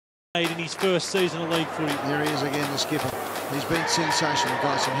In his first season of league footy. There he is again, the skipper. He's been sensational,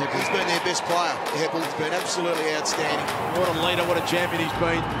 Dyson Heppell. He's been their best player. Heppell's been absolutely outstanding. What a leader, what a champion he's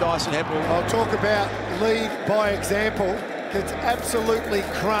been, Dyson Heppell. I'll talk about lead by example. Gets absolutely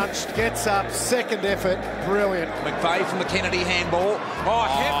crunched, gets up, second effort, brilliant. McVeigh from the Kennedy handball. Oh,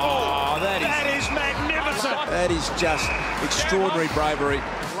 Heppell! That is magnificent. That is just extraordinary bravery.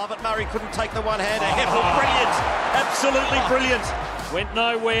 Love it, Murray couldn't take the one-hander. Heppell, brilliant, absolutely brilliant. Went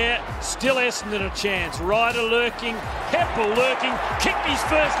nowhere, still Essendon a chance. Ryder lurking, Heppell lurking, kicked his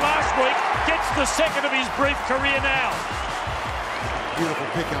first last week, gets the second of his brief career now. Beautiful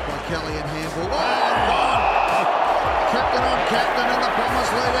pickup by Kelly and handball. Oh, gone! Captain on captain, and the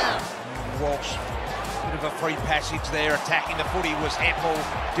Bombers lead out. Walsh, bit of a free passage there, attacking the footy was Heppell.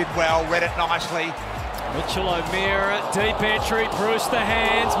 Did well, read it nicely. Mitchell O'Meara, deep entry, Bruce the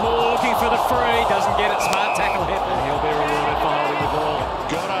hands, Moore looking for the free, doesn't get it, smart tackle Heppell. He'll be rewarded for holding the ball.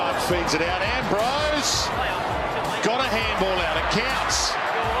 Goddard feeds it out, Ambrose got a handball out, it counts.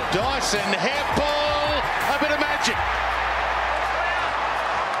 Dyson Heppell, a bit of magic.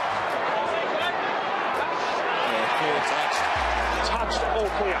 Touched,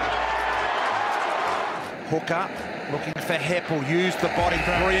 all clear. Hooker looking for Heppell, used the body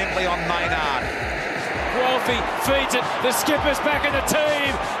brilliantly on Maynard. Wolfie feeds it, the skipper's back in the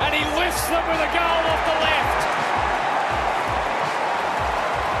team, and he lifts them with a goal off the left.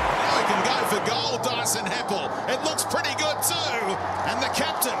 Now he can go for goal, Dyson Heppell. It looks pretty good too. And the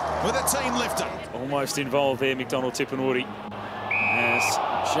captain with a team lifter. Almost involved there, McDonald Tippenwoody. As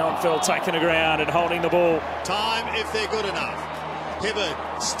Schoenfeld taking the ground and holding the ball. Time if they're good enough. Hibbard,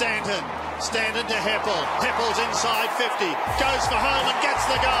 Stanton to Heppell. Heppell's inside 50, goes for home and gets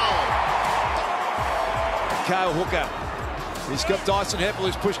the goal. Kale Hooker. He's got Dyson Heppell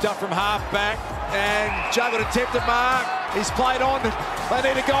who's pushed up from half back and juggled attempt at mark. He's played on. They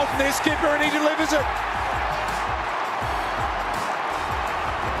need a goal from their skipper and he delivers it.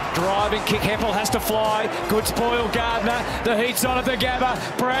 Driving kick, Heppell has to fly. Good spoil, Gardner. The heat's on at the Gabba.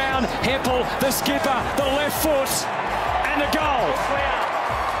 Brown, Heppell, the skipper, the left foot, and the goal.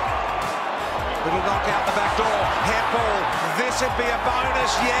 Little knock out the back door. Heppell, this would be a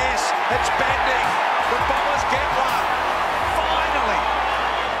bonus. Yes, it's bending. The Bombers get one. Finally.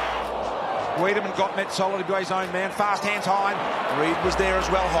 Wiedemann got met solidly by his own man. Fast hands high. Reed was there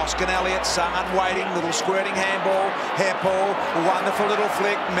as well. Hoskin, Elliott, Sutton waiting. Little squirting handball. Heppell, wonderful little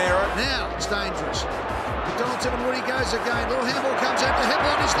flick. Merritt. Now it's dangerous. McDonald Tippenwoody goes again. Little handball comes out to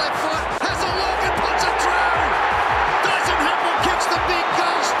Heppell on his left foot. Has a look and puts it through. Dyson Heppell kicks the big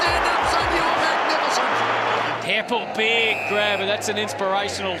goal. Stand up, son. You're magnificent. Heppell, big grabber. That's an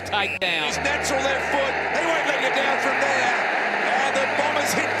inspirational takedown. His natural left foot. He won't let you down from there. And the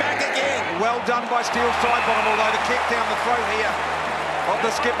Bombers hit back again. Well done by Steele's side bottom, although the kick down the throat here of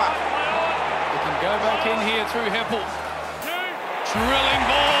the skipper. We can go back in here through Heppell. Drilling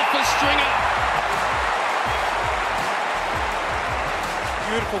ball for Stringer.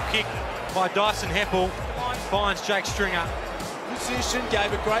 Beautiful kick by Dyson Heppell. Finds Jake Stringer. Position,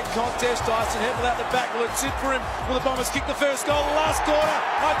 gave a great contest. Dyson Heppell out the back. Will it sit for him? Will the Bombers kick the first goal the last quarter?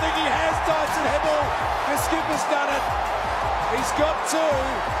 I think he has, Dyson Heppell. The skipper's done it. He's got two.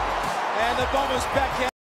 And the Bombers back out.